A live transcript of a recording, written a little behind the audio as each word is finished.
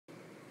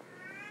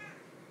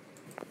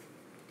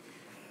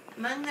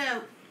Among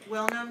the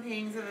well-known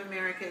paintings of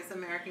America is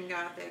American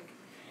Gothic.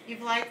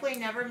 You've likely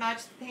never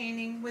matched the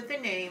painting with the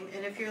name,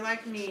 and if you're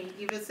like me,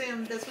 you've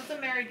assumed this was a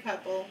married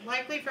couple,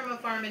 likely from a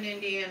farm in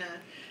Indiana,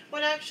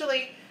 when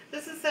actually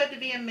this is said to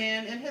be a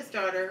man and his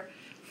daughter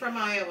from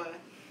Iowa.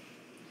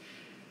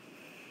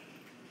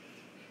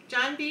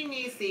 John B.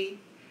 Nisi,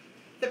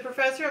 the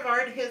professor of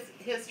art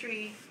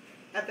history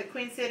at the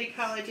Queen City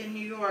College in New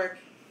York,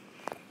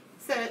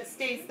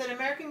 states that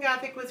American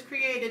Gothic was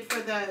created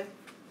for the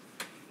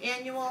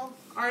annual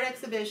art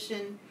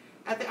exhibition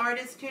at the Art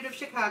Institute of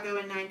Chicago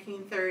in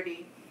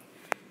 1930.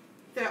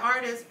 The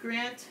artist,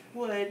 Grant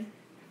Wood,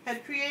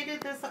 had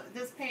created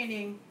this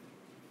painting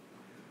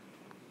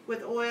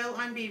with oil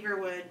on beaver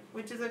wood,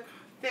 which is a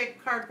thick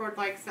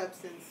cardboard-like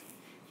substance.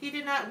 He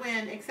did not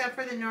win, except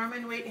for the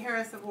Norman Waite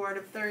Harris Award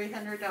of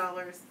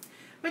 $300,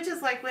 which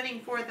is like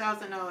winning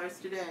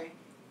 $4,000 today.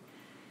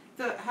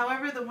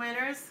 However, the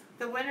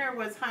winner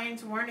was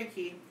Heinz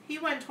Wernicke. He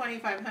won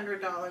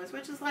 $2,500,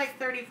 which is like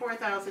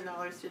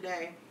 $34,000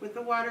 today, with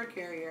the water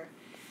carrier.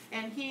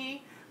 And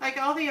he,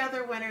 like all the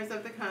other winners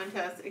of the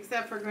contest,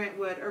 except for Grant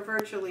Wood, are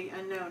virtually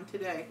unknown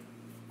today.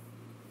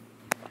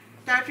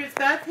 Drs.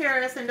 Beth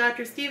Harris and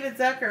Dr. Stephen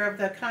Zucker of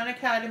the Khan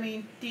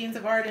Academy Deans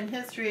of Art and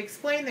History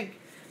explained that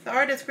the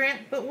artist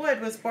Grant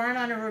Wood was born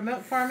on a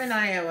remote farm in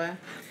Iowa.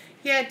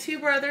 He had 2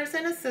 brothers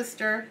and a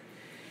sister.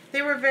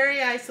 They were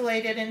very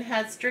isolated and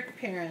had strict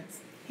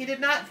parents. He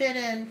did not fit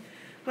in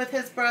with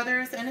his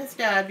brothers and his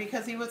dad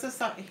because he was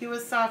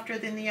softer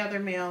than the other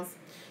males,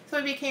 so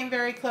he became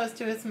very close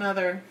to his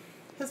mother.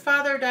 His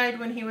father died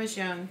when he was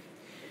young.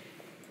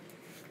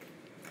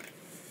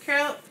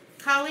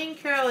 Colleen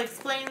Carroll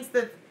explains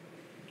that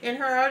in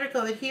her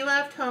article that he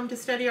left home to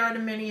study art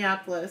in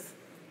Minneapolis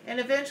and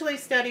eventually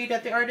studied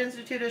at the Art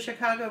Institute of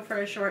Chicago for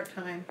a short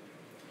time,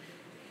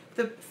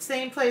 the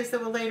same place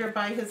that would later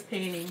buy his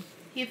painting.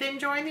 He then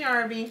joined the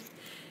Army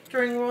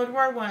during World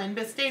War I,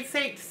 but stayed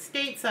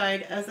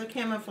stateside as a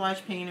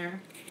camouflage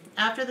painter.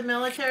 After the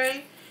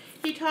military,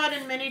 he taught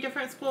in many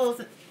different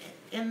schools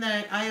in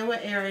the Iowa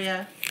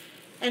area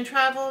and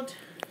traveled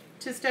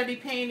to study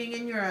painting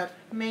in Europe,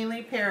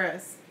 mainly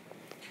Paris.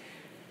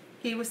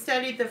 He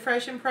studied the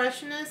Fresh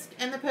Impressionist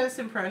and the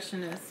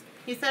Post-Impressionist.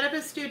 He set up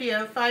a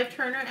studio, 5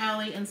 Turner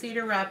Alley in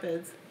Cedar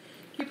Rapids.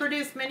 He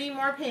produced many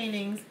more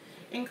paintings,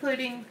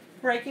 including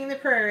Breaking the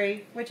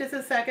Prairie, which is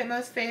his second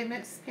most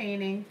famous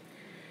painting,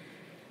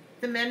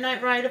 The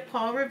Midnight Ride of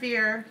Paul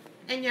Revere,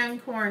 and Young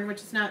Corn,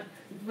 which is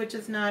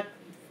not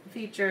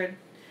featured.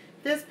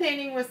 This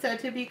painting was said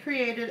to be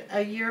created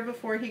a year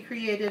before he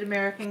created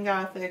American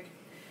Gothic,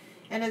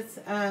 and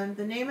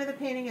the name of the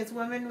painting is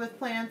Woman with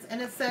Plants,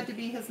 and it's said to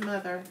be his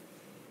mother.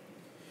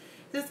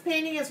 This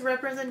painting is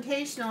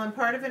representational and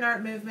part of an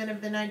art movement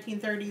of the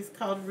 1930s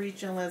called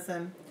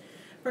regionalism.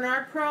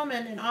 Bernard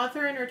Perlman, an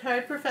author and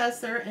retired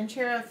professor and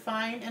chair of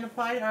Fine and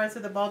Applied Arts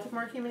at the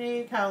Baltimore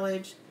Community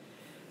College,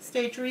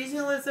 states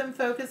regionalism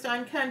focused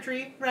on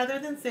country rather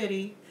than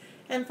city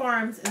and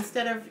farms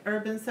instead of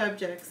urban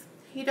subjects.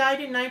 He died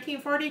in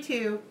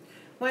 1942,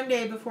 one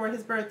day before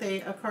his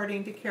birthday,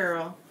 according to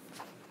Carroll.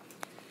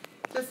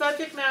 The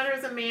subject matter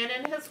is a man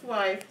and his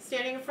wife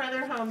standing in front of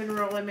their home in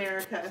rural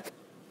America.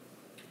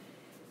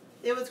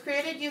 It was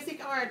created using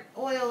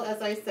oil,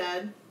 as I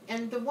said,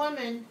 and the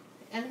woman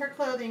and her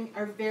clothing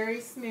are very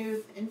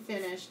smooth and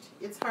finished.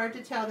 It's hard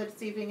to tell that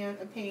it's even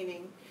a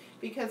painting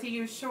because he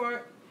used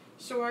short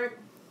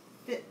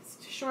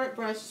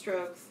brush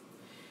strokes.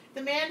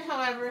 The man,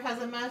 however, has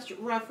a much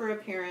rougher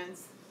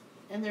appearance,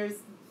 and there's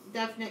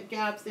definite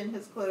gaps in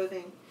his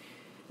clothing.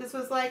 This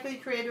was likely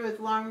created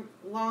with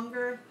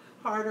longer,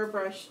 harder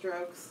brush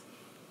strokes.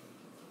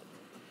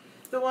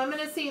 The woman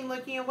is seen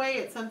looking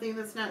away at something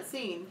that's not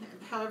seen.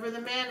 However,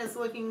 the man is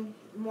looking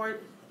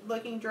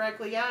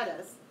directly at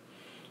us,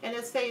 and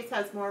his face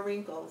has more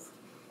wrinkles.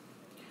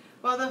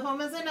 While the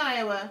home is in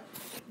Iowa,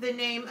 the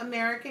name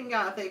American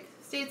Gothic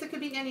states it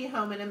could be any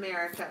home in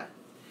America.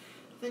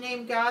 The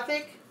name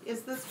Gothic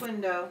is this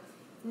window.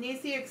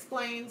 Nisi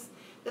explains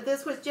that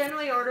this was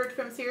generally ordered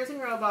from Sears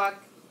and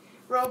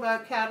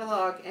Roebuck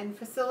catalog and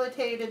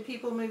facilitated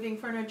people moving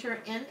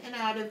furniture in and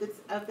out of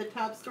the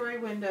top story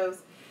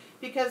windows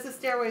because the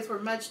stairways were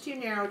much too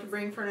narrow to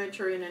bring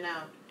furniture in and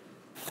out.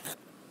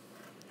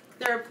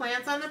 There are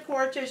plants on the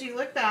porch as you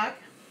look back,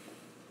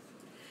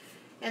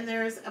 and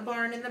there's a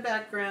barn in the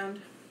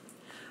background.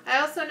 I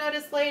also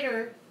noticed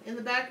later in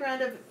the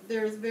background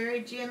there's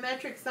very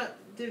geometric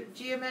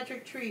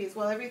trees,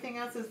 while everything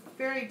else is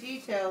very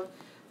detailed.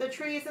 The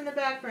trees in the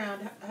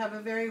background have a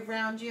very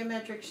round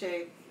geometric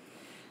shape.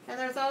 And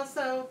there's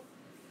also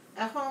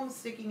a home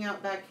sticking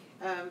out back,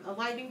 a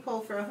lighting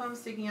pole for a home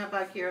sticking out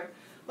back here,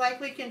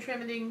 likely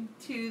contributing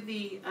to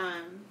the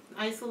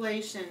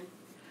isolation.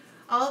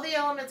 All the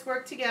elements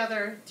work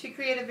together to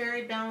create a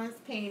very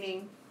balanced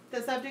painting.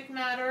 The subject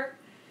matter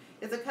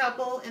is a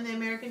couple in the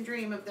American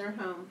dream of their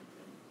home.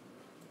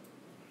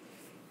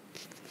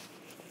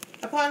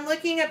 Upon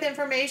looking up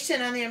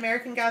information on the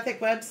American Gothic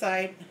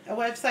website, a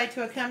website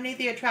to accompany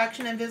the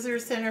attraction and visitor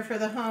center for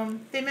the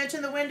home, they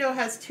mention the window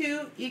has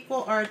 2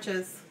 equal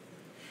arches.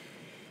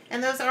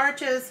 And those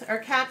arches are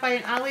capped by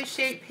an oddly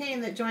shaped pane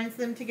that joins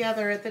them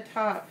together at the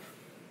top.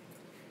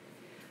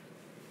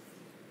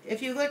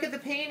 If you look at the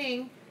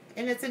painting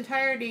in its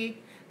entirety,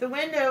 the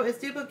window is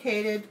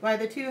duplicated by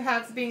the two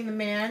halves being the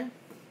man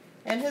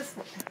and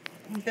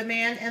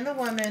the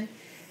woman,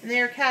 and they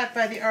are capped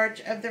by the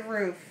arch of the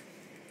roof.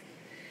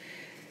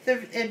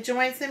 It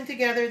joins them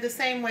together the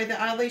same way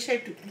the oddly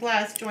shaped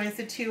glass joins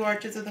the two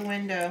arches of the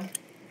window.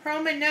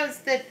 Perlman notes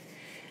that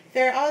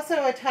they're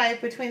also a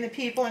type between the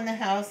people in the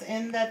house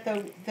in that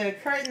the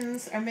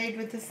curtains are made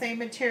with the same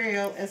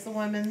material as the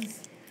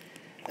woman's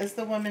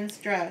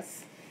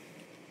dress.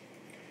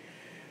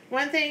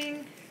 One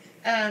thing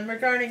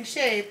regarding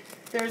shape,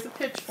 there's a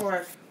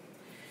pitchfork.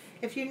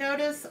 If you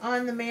notice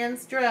on the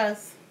man's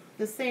dress,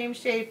 the same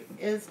shape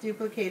is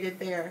duplicated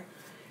there.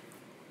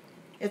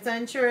 It's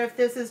unsure if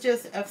this is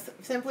just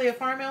simply a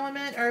farm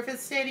element or if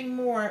it's stating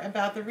more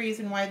about the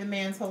reason why the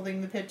man's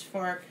holding the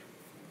pitchfork.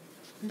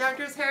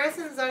 Doctors Harris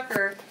and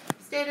Zucker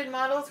stated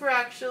models were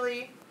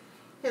actually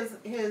his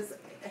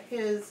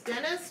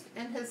dentist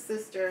and his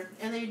sister,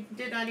 and they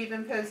did not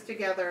even pose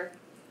together.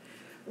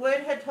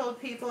 Wood had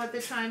told people at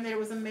the time there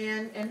was a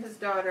man and his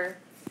daughter,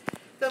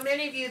 though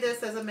many view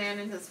this as a man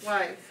and his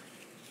wife.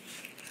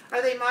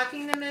 Are they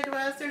mocking the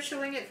Midwest or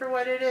showing it for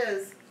what it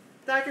is?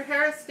 Dr.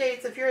 Harris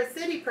states if you're a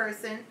city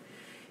person,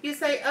 you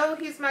say, oh,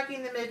 he's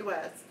mocking the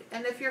Midwest.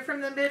 And if you're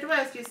from the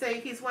Midwest, you say,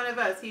 he's one of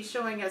us. He's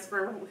showing us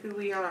for who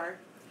we are.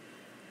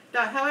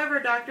 However,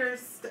 Dr.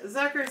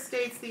 Zucker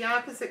states the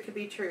opposite could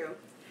be true.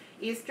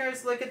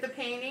 Easterners look at the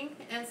painting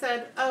and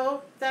said,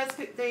 oh, that's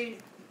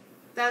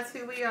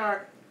who we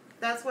are.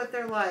 That's what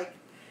they're like.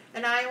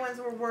 And Iowans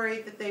were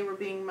worried that they were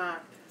being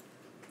mocked.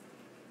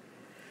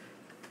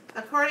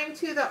 According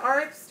to the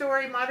art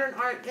story Modern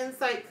Art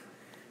Insight,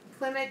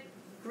 Clement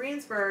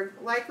Greensburg,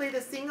 likely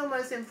the single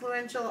most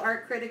influential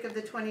art critic of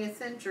the 20th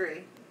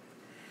century.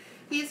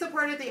 He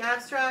supported the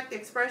abstract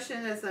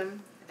expressionism,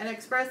 an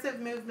expressive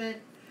movement,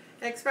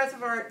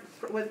 expressive art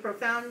with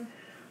profound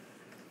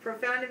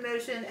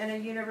emotion and a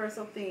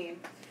universal theme.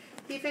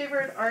 He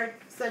favored art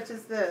such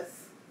as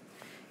this.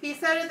 He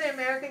cited the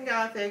American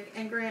Gothic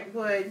and Grant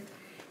Wood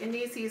in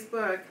Nisi's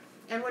book,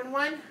 and when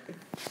one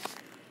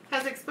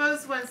has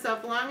exposed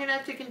oneself long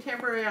enough to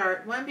contemporary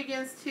art, one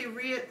begins to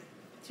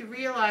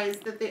realize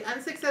that the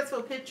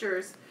unsuccessful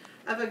pictures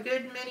of a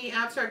good many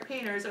abstract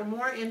painters are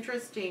more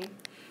interesting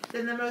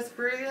than the most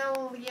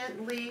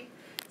brilliantly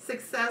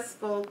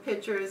successful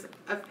pictures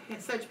of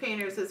such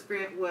painters as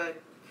Grant Wood.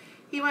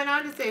 He went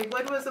on to say,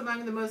 Wood was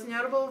among the most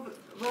notable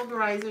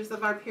vulgarizers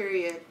of our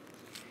period.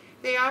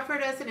 They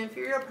offered us an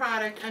inferior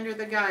product under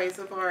the guise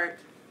of art.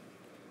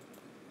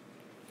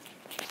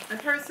 A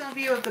personal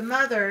view of the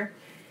mother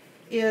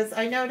is,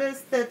 I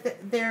noticed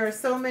that there are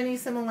so many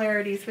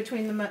similarities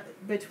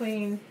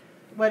between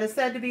what is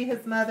said to be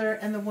his mother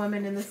and the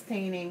woman in this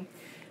painting.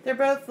 They're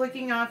both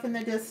looking off in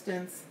the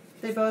distance.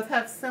 They both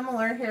have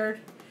similar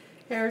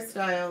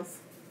hairstyles.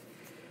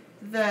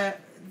 The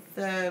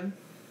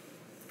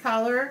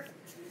collar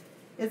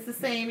is the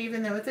same,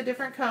 even though it's a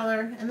different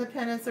color, and the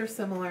pennants are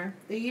similar.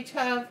 They each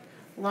have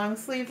long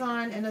sleeves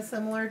on and a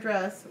similar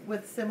dress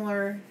with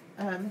similar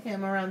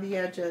hem around the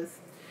edges.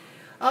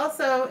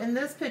 Also, in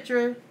this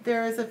picture,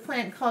 there is a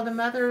plant called a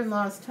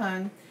mother-in-law's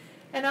tongue,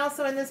 and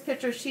also in this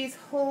picture, she's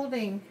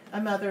holding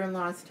a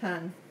mother-in-law's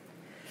tongue.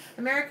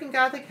 American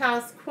Gothic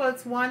House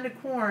quotes Wanda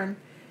Corn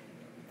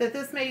that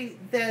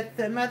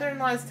the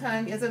mother-in-law's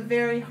tongue is a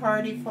very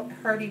hardy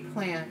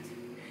plant,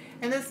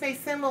 and this may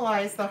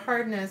symbolize the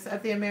hardness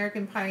of the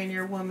American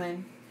pioneer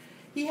woman.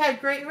 He had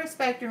great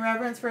respect and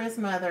reverence for his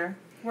mother.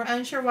 We're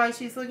unsure why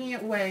she's looking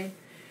away,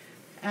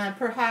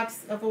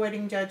 perhaps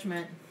avoiding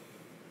judgment.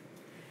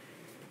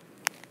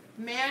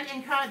 The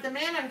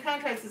man on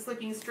contrast is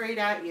looking straight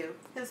at you.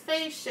 His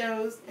face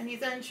shows, and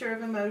he's unsure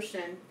of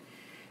emotion.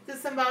 The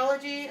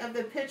symbology of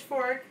the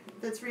pitchfork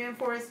that's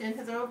reinforced in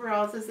his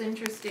overalls is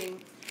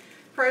interesting.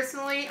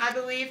 Personally, I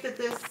believe that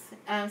this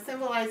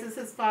symbolizes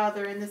his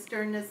father and the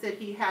sternness that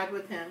he had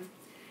with him.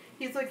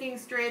 He's looking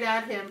straight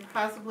at him,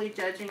 possibly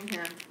judging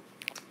him.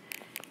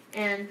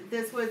 And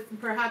this was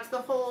perhaps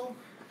the whole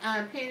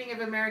painting of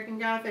American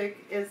Gothic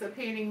is a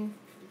painting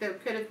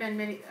that could have been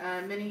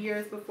many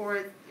years before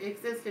it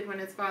existed when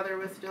his father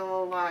was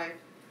still alive.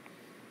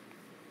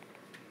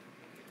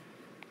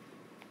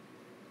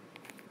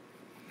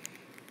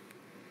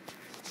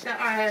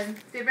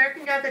 The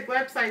American Gothic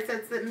website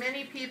says that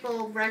many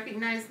people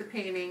recognize the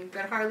painting,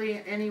 but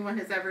hardly anyone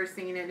has ever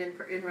seen it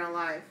in real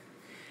life.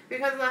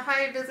 Because of the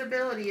high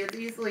visibility, it's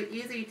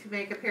easy to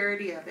make a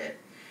parody of it.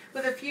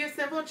 With a few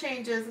simple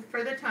changes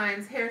for the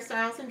times,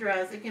 hairstyles and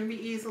dress, it can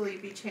easily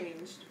be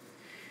changed.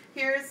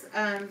 Here's,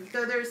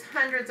 though there's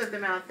hundreds of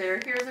them out there,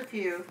 here's a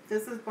few.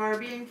 This is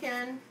Barbie and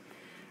Ken,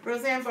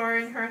 Roseanne Barr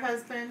and her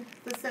husband,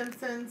 The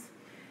Simpsons,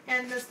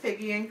 and Miss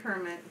Piggy and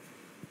Kermit.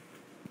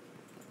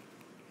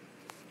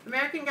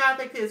 American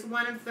Gothic is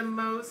one of the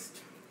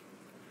most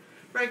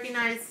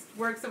recognized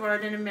works of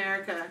art in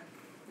America,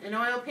 an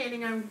oil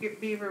painting on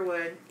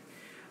beaverwood.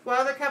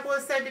 While the couple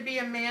is said to be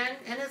a man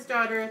and his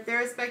daughter,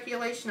 there is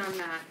speculation on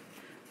that.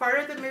 Part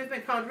of the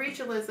movement called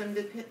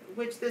regionalism,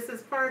 which this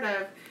is part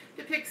of,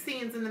 depicts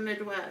scenes in the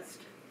Midwest.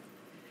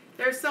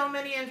 There are so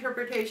many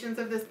interpretations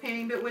of this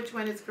painting, but which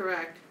one is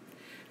correct?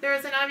 There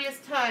is an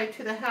obvious tie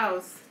to the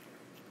house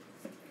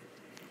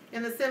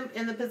in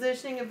the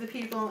positioning of the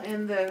people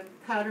and the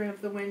pattern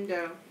of the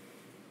window.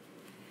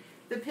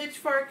 The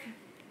pitchfork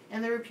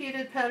and the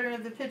repeated pattern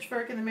of the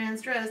pitchfork in the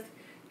man's dress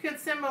could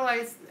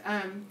symbolize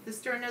the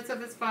sternness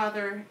of his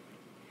father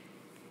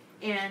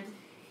and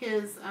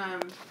his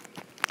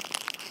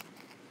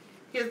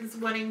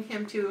wanting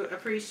him to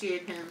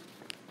appreciate him.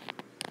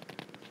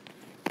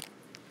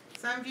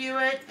 Some view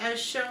it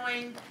as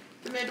showing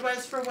the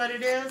Midwest for what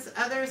it is.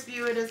 Others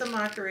view it as a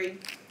mockery.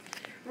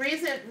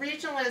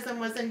 Regionalism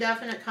was in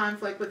definite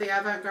conflict with the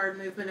avant-garde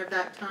movement of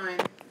that time,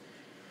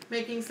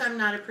 making some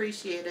not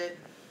appreciate it.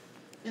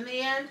 In the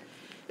end,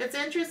 it's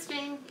an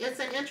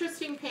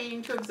interesting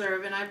painting to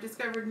observe, and I've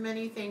discovered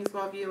many things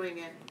while viewing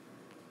it.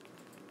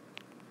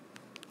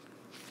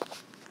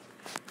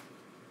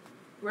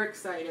 We're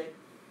excited.